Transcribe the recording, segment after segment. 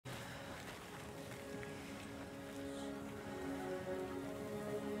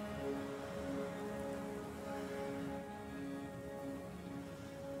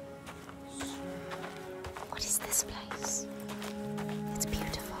this place. It's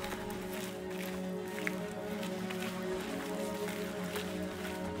beautiful.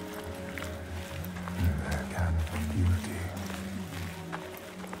 There can be beauty.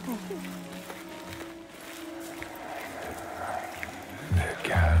 There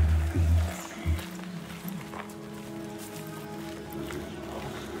can be fear.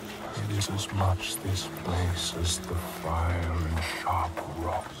 It is as much this place as the fire and sharp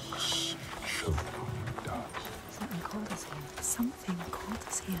rocks choking dust. Something called us here. Something called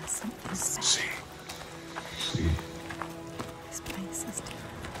us here. Something special. See. This place is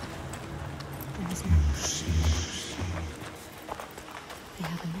different. There is You see. They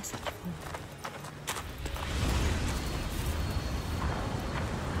have a message for me.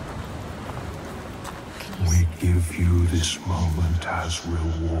 We give you this moment as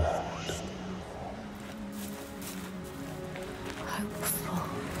reward. Hopeful.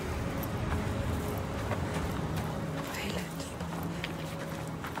 Feel it.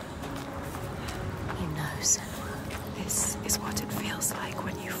 You know, Senua, this is what it feels like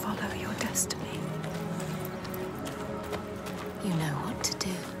when you follow your destiny. You know what to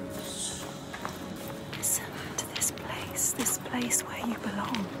do. Listen to this place where you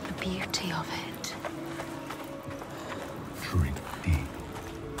belong. The beauty of it. Drink deep.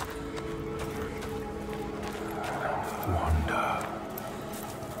 Wander.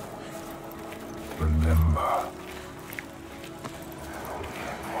 Remember.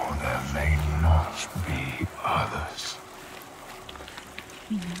 For there may not be others.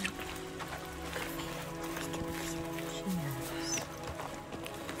 We know. She knows.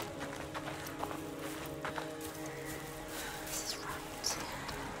 This is right.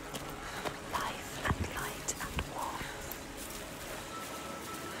 Life and light and warmth.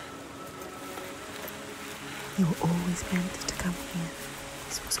 You were always meant to come here.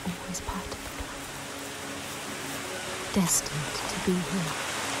 This was always part of the plan. Destined to be here.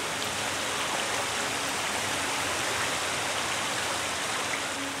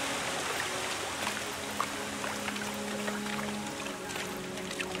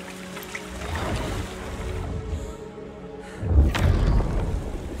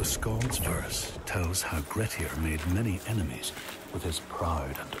 The Skald's verse tells how Grettir made many enemies with his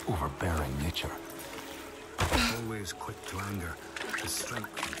proud and overbearing nature. Always quick to anger, his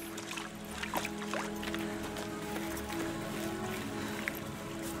strength.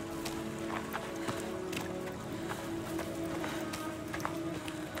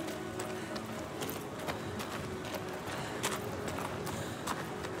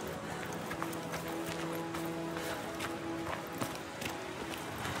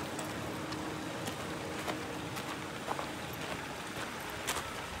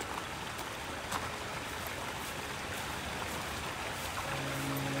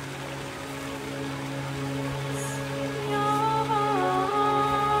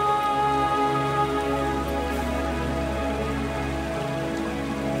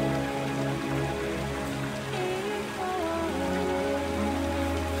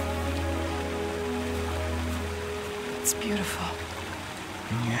 It's beautiful.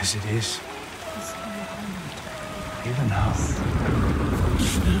 Yes, it is. Even now.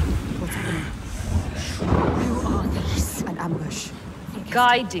 Who are these? An ambush.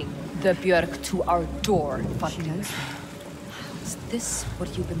 Guiding the Björk to our door, She knows them. Is this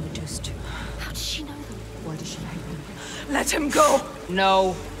what you've been reduced to? How does she know them? Why does she hate them? Let him go!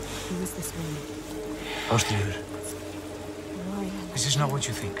 No. Who is this woman? Ástríður, Ryan. this is not what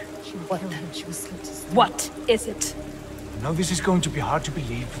you think. She will What? kill him. She will slit his throat. What is it? I know this is going to be hard to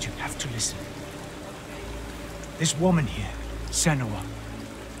believe, but you have to listen. This woman here, Senua,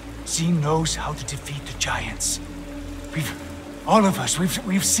 she knows how to defeat the giants. All of us,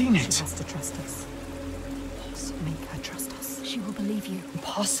 we've seen She it. has to trust us. Make her trust us. She will believe you.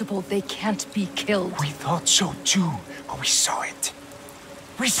 Impossible. They can't be killed. We thought so too, but we saw it.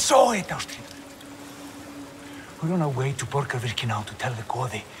 We saw it, Ástríður. We're on our way to Borgarvirki now to tell the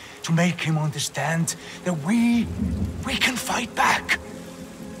Goði, to make him understand that we can fight back.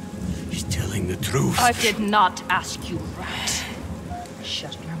 He's telling the truth. I did not ask you, rat.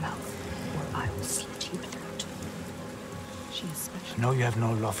 Shut your mouth, or I will slit you throat. She is special. I know you have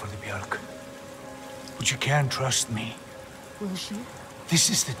no love for the Björk, but you can trust me. Will she? This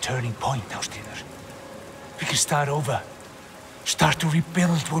is the turning point, Ástríður. We can start over. Start to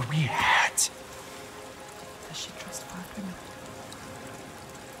rebuild what we had. Does she trust Fargrim?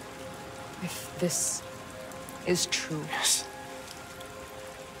 If this is true, Yes.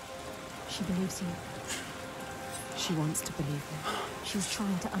 She believes you. She wants to believe you. She's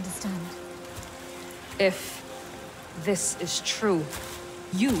trying to understand. if this is true,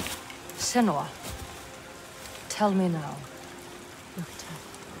 you, Senua, Tell me now. Look at her.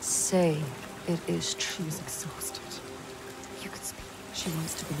 Say it is true. She is exhausted. You could speak. She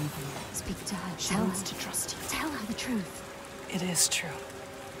wants to believe you. Speak to her. She wants to trust you. Tell her the truth. It is true.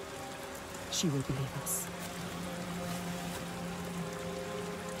 She will believe us.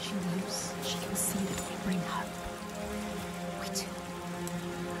 She knows. She can see that we bring hope. We do.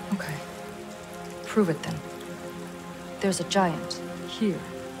 Okay. Prove it then. There's a giant here.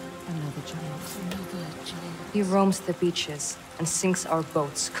 Another giant. Another giant. He roams the beaches and sinks our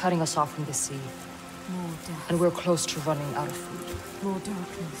boats, cutting us off from the sea. More death. And we're close to running out of food. More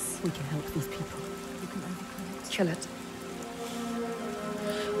darkness. We can help these people. You can overcome it. Kill it.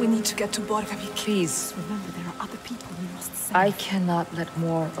 We need to get to Borgavik. Please. Remember, there are other people we must save. I cannot let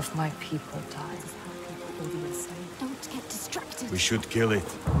more of my people die. This is how people always say. Don't get distracted. We should kill it.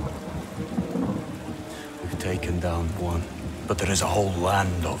 We've taken down one, but there is a whole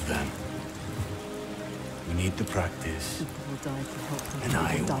land of them. We need to practice. People will die if you help them. And People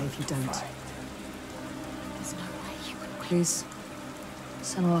I will die will if you don't. fight. There's no way you can win. Please.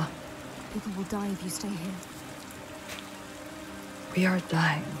 Senua, People will die if you stay here. we are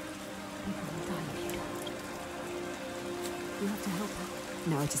dying. People will die if you don't. You have to help her.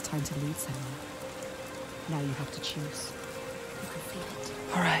 Now it is time to lead someone. Now you have to choose. You can feel it.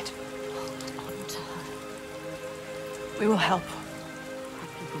 All right. Hold on to her. We will help. Our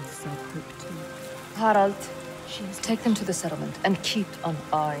people deserve hope too. Harald, She is take them to the settlement and keep an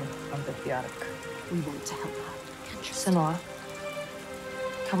eye on the Bjark. We want to help her. Can trust Senua,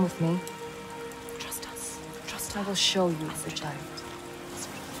 come with me. Trust us. Trust I her. will show you the giant.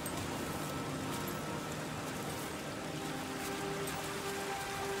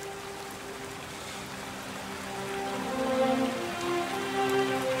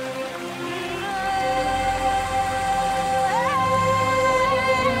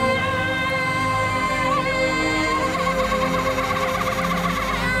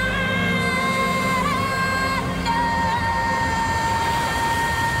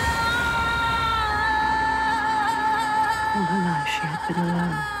 All her life she had been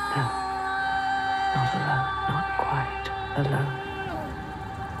alone. No, not alone, not quite alone.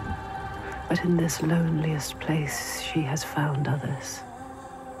 But in this loneliest place she has found others,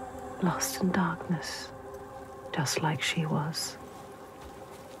 lost in darkness, just like she was.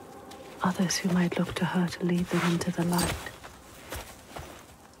 Others who might look to her to lead them into the light.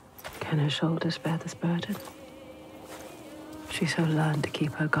 Can her shoulders bear this burden? She so learned to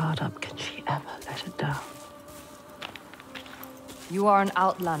keep her guard up, can she ever let it down? You are an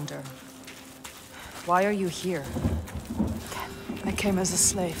outlander. Why are you here? I came as a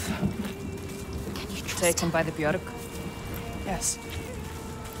slave. Can you trust Taken by the Björk? Yes.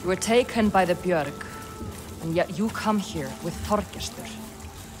 You were taken by the Björk, and yet you come here with Þorgestur.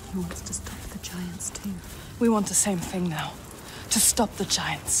 He wants to stop the giants too. We want the same thing now. To stop the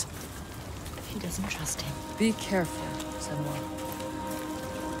giants. She doesn't trust him. Be careful, Senua.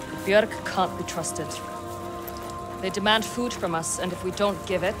 The Björk can't be trusted. They demand food from us, and if we don't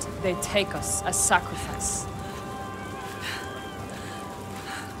give it, they take us as sacrifice.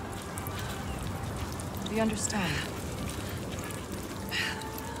 Do you understand?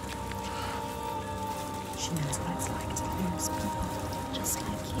 She knows what it's like to lose people. Just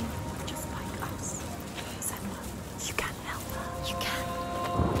like you. Just like us. Senua, you can help her. You can.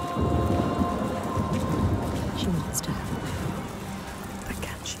 She wants to help her. But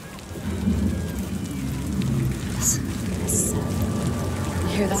can she? Listen. Listen. You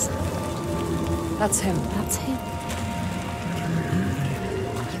hear that? That's him. That's him.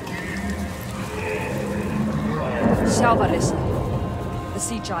 Sjávarisi, the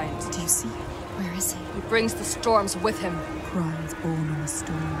sea giant. Do you see him? Where is he? He brings the storms with him. Cries born on a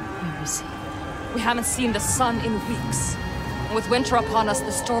storm. Where is he? We haven't seen the sun in weeks. And with winter upon us,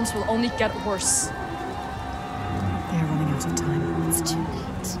 the storms will only get worse. They are running out of time. It's too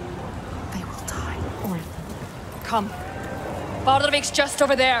late. They will die. All of them. Come. Bardavik's just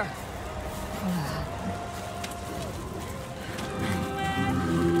over there.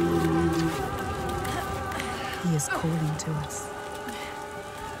 He is calling to us.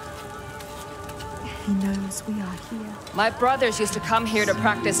 He knows we are here. My brothers used to come here to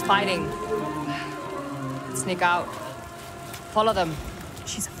practice fighting. Sneak out. Follow them.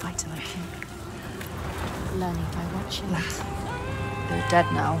 She's a fighter like him. Learning by watching. They're dead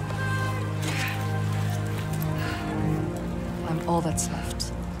now. I'm all that's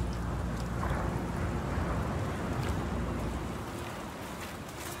left.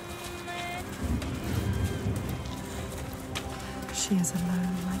 She is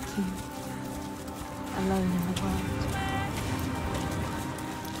alone like you. Alone in the world.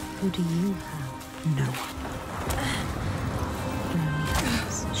 Who do you have? No one.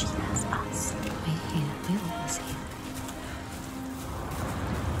 She has us. We're here. We're always here.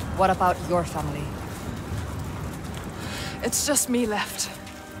 What about your family? It's just me left.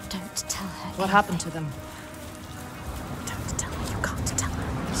 Don't tell her. What happened to them? Don't tell her. You can't tell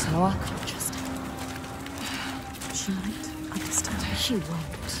her. Senua? Trust her. She might understand. She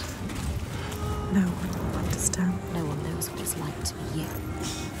won't. No one will understand. No one knows what it's like to be you.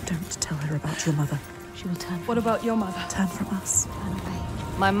 Don't tell her about your mother. She will turn. What about your mother? Turn from us. Turn away.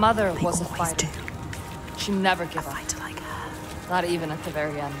 My mother They was a always fighter. do. She never A gave up. fighter like her. Not even at the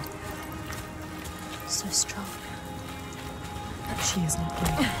very end. So strong. She is not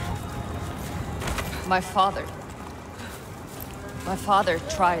brave. My father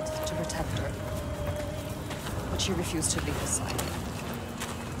tried to protect her, but she refused to leave his side.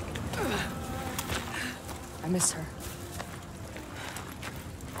 I miss her.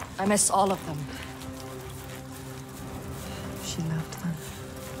 I miss all of them. She loved them.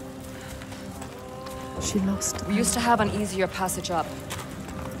 She lost them. We used to have an easier passage up,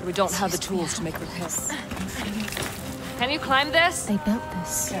 but we don't have the tools to make repairs. Can you climb this? They built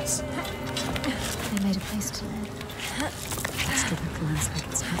this. Yes. They made a place to live. Let's give her glance like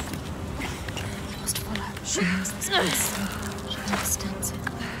it's nothing. You must follow. She knows this place. She understands it.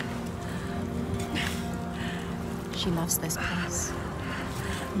 She loves this place.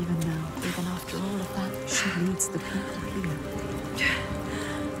 Even now, even after all of that, she leads the people here.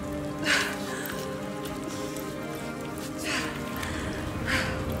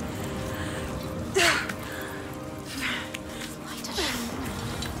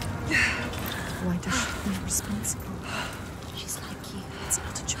 Why does she feel responsible? She's like you. It's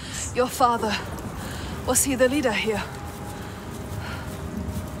not a choice. Your father. Was he the leader here?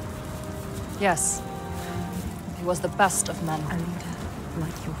 Yes. He was the best of men. A leader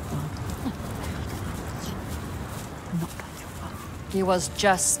like your father. Not like your father. He was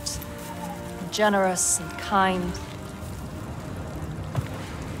just, generous and kind.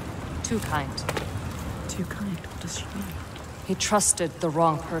 Too kind. Too kind. What does she mean? He trusted the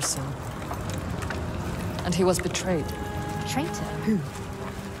wrong person. And he was betrayed. Traitor? Who?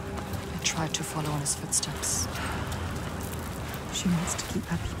 I tried to follow in his footsteps. She wants to keep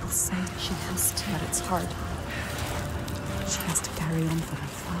her people safe. She has to, but it's hard. She has to carry on for her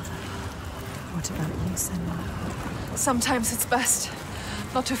father. What about you, Senua? Sometimes it's best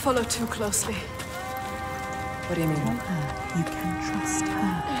not to follow too closely. What do you mean? Tell her you can trust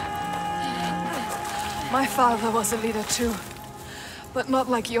her. My father was a leader too, but not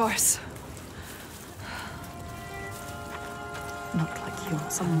like yours. Not like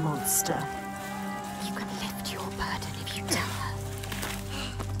yours, a monster. You can lift your burden if you tell her.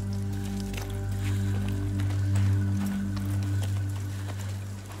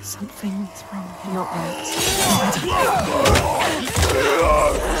 Something is wrong. Not right.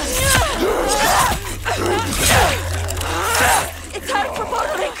 It's hard for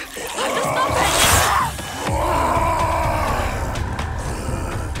bottling! I have to stop it!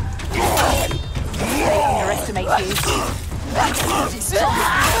 Underestimate you. It's strong.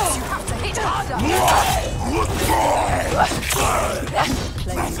 You have to hit harder.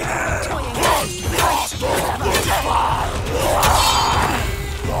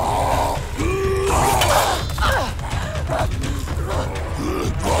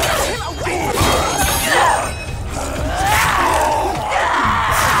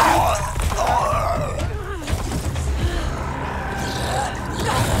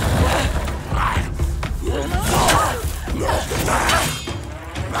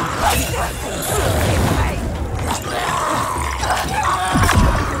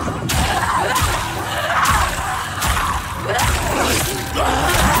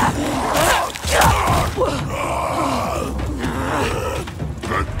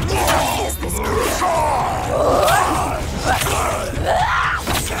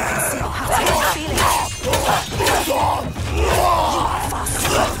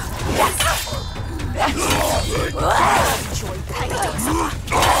 Enjoy pain.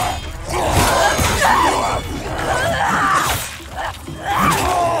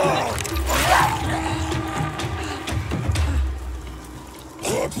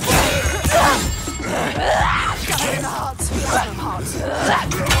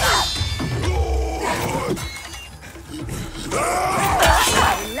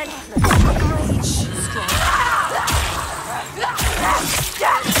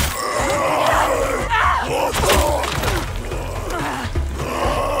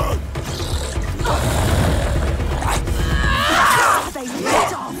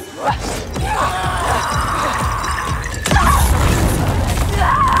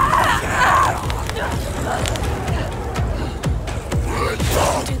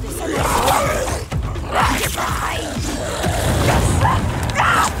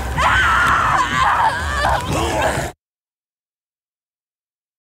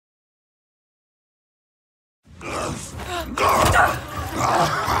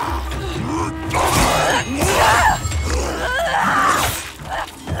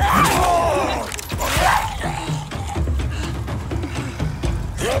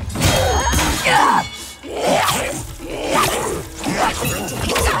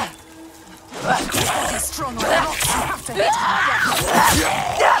 He's strong on rocks. You have to hit him.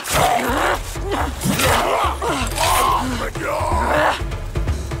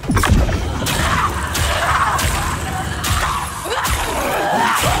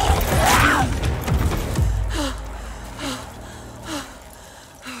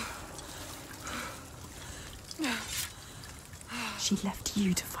 She left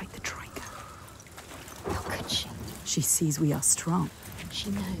you to fight the Troika. How could she? She sees we are strong. She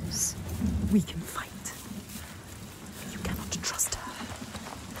knows. We can fight. You cannot trust her.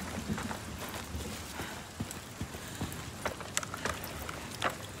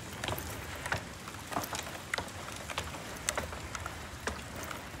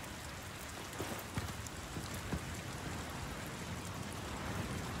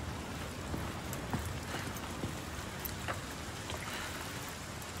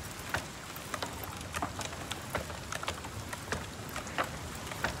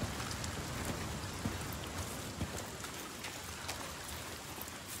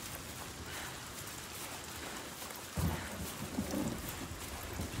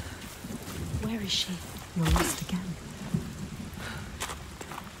 Where is she? You're lost again.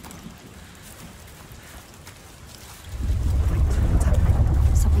 What's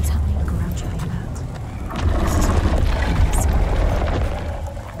happening? Something's happening. Look around you, be alert. This is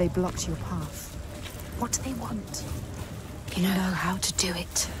what they blocked your path. What do they want? You know how to do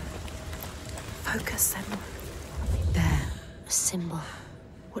it. focus, Senua. There. A symbol.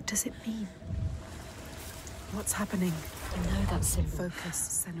 What does it mean? What's happening? You know that symbol.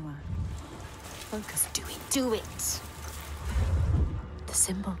 Focus, Senua. Focus. Do it. Do it. The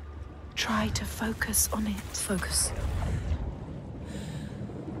symbol. Try to focus on it. Focus.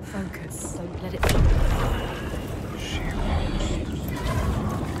 Focus. Don't let it.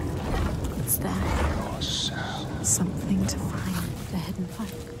 It's there. Something to find. The hidden folk.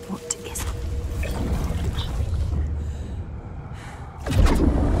 What is it?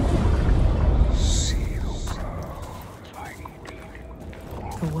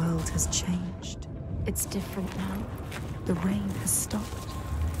 The world has changed. It's different now. The rain has stopped.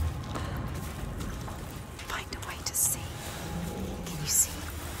 Find a way to see. Can you see?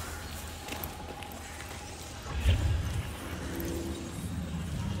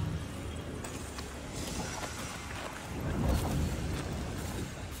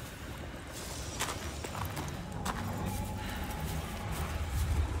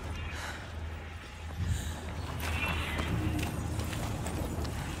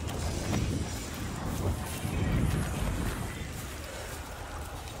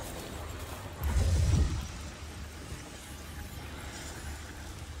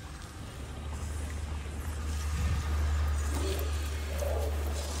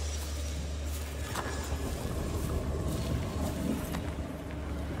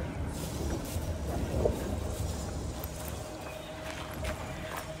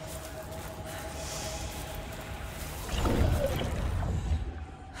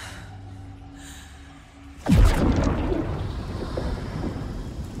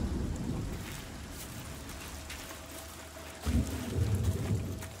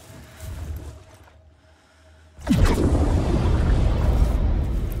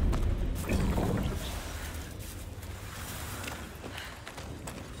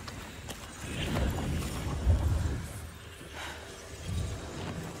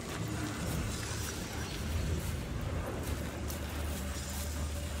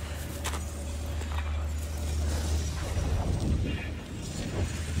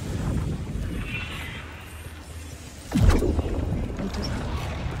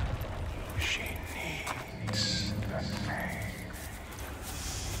 She needs the name.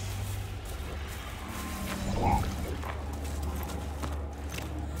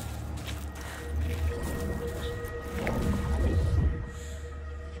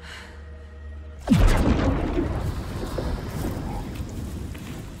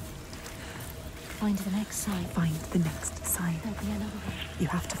 Find the next sign. Find the next sign. There'll be another one. You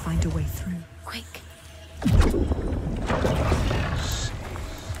have to find a way through. Quick.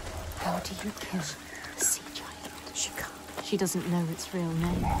 How do you kill the sea giant? She can't. She doesn't know its real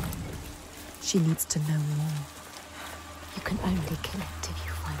name. She needs to know more. You can only kill it if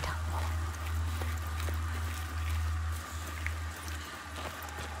you find out more.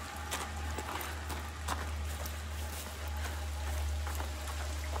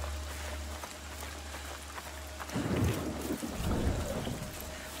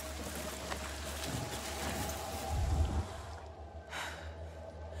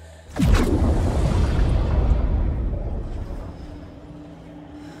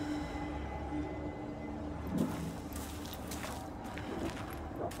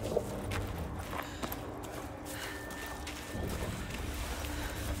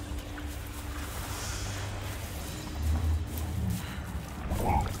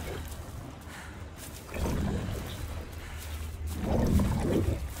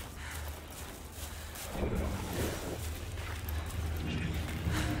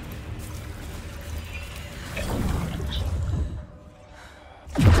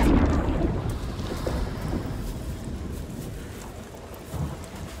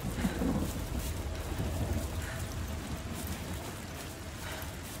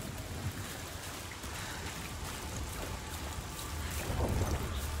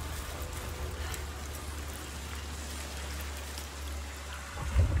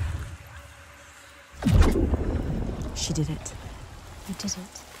 She did it. You did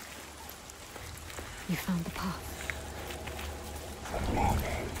it. You found the path. The meaning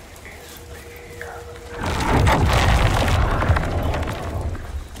is here.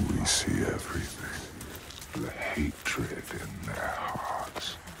 We see everything. The hatred in their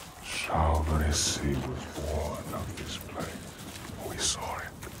hearts. Salvarisi was born of this place. We saw it.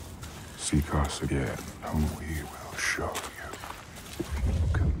 Seek us again, and we will show you. You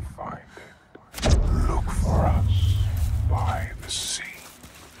can find it. Look for us by the sea.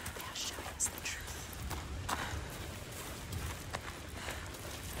 They are showing us the truth.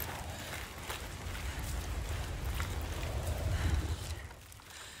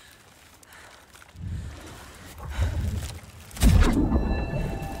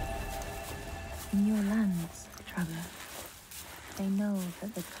 In your lands, traveler, they know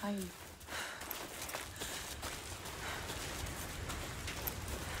that the Kai...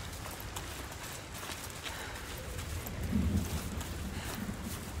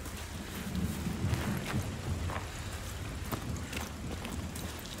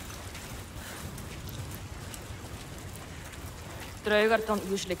 Draugar don't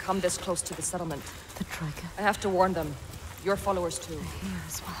usually come this close to the settlement. The Trigger. I have to warn them. Your followers too. They're here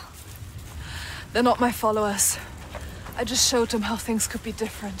as well. They're not my followers. I just showed them how things could be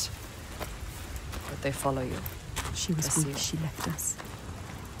different. But they follow you. She was I see. weak. She left us.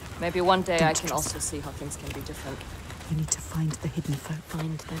 Maybe one day I Don't can trust also see how things can be different. We need to find the hidden folk.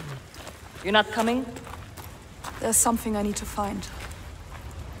 Find them. You're not coming? There's something I need to find.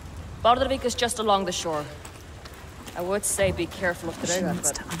 Bardavik is just along the shore. I would say be careful of She Draugar,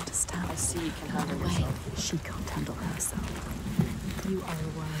 needs but to understand. I see you can handle yourself. She can't handle herself. You are a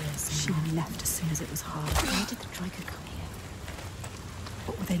warrior, She Senua. left as soon as it was hard. Why did the Trigger come here?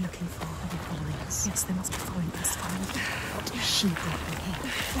 What were they looking for? Are they following us? Yes, they must be following us. What if she brought them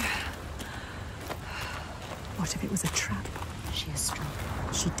here? What if it was a trap? She is strong.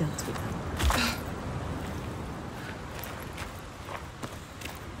 She dealt with them.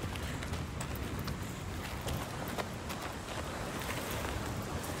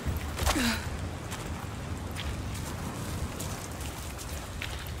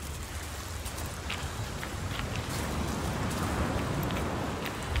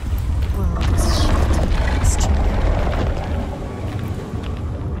 World is shifting. It's true.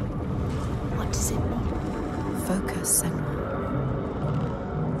 What does it mean? Focus, Senua.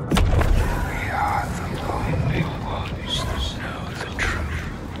 We are the only ones that know the truth.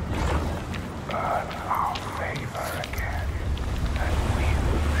 Earn our favor again, and we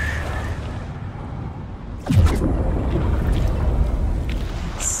will show.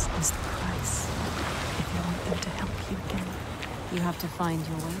 This is the price. If you want them to help you again. You have to find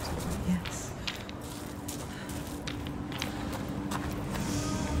your way to them. Yes.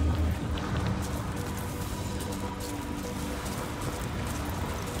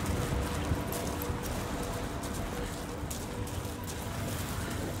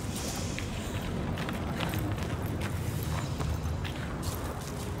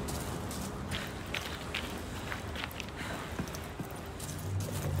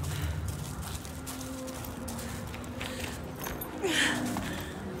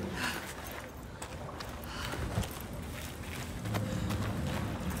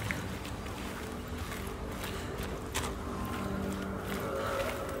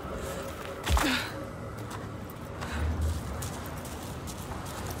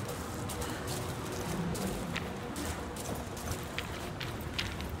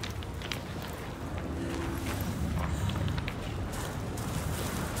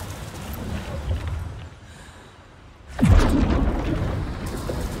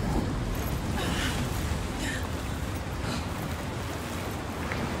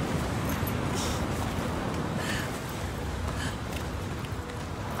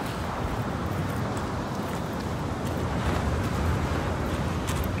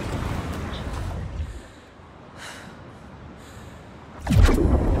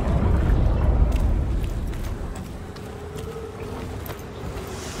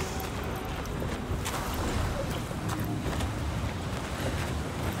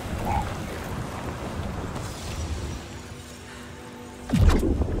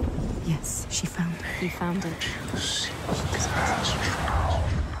 Yes, she found it. He found it.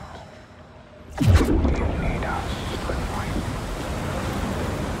 You need us to find it.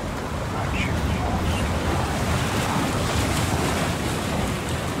 But you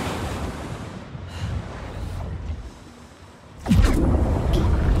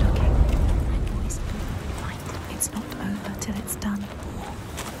Find it. It's not over till it's done.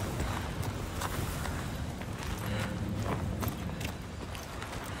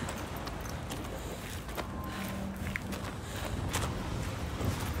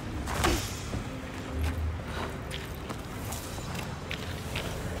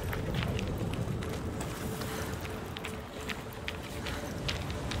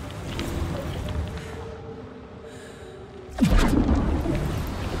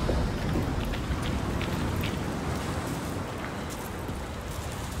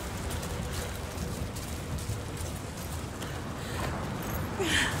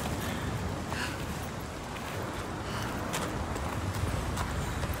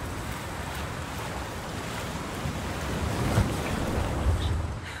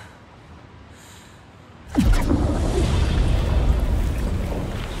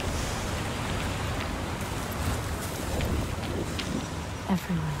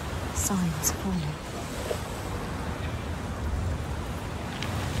 everywhere. Signs forming.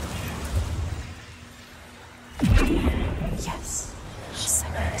 Yes.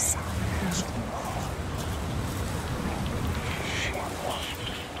 Second sign.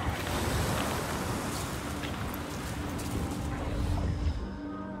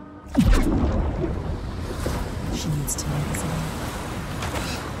 She needs to know this alone.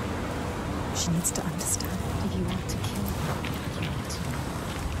 She needs to understand. If you want to kill her, you need to know.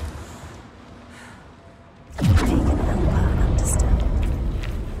 They can help her understand.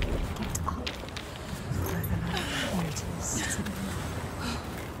 Get up. Follow the light. There it is.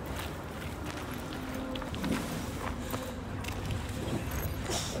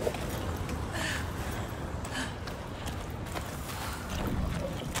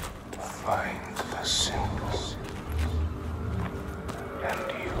 Find the symbol,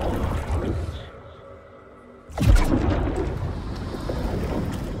 and you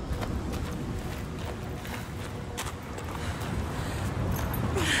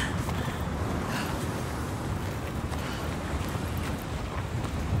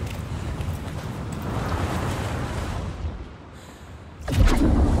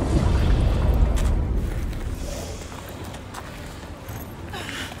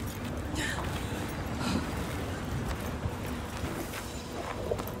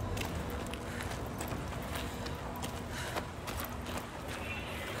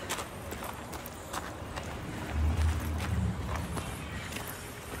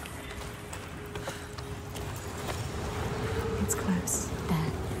It's close. There.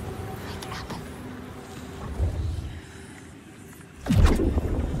 Make it happen.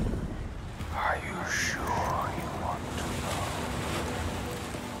 Are you sure you want to know?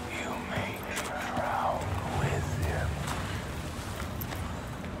 You may drown with him.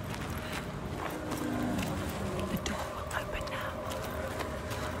 The door will open now.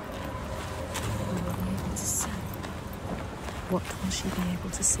 We will be able to see. What will she be able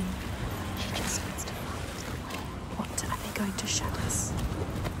to see? She just needs to find the way. What are they going to show us?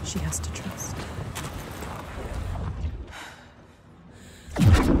 She has to trust.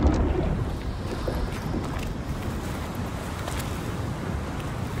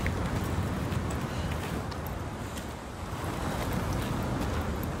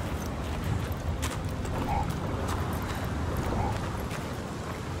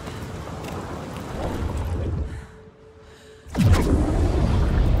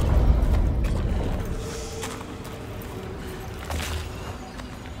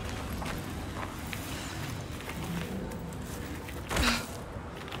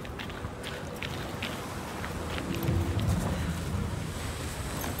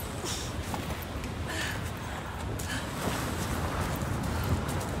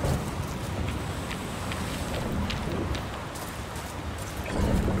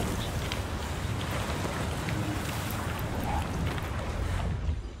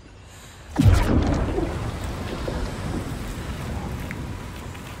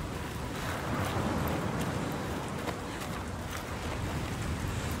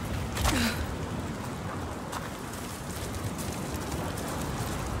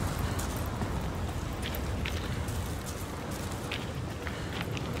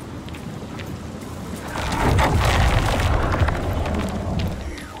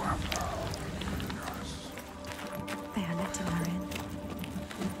 They are letting her in.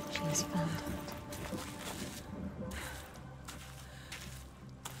 She has found it.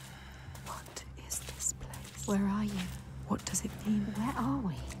 What is this place? Where are you? What does it mean? Where are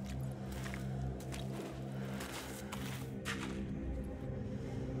we?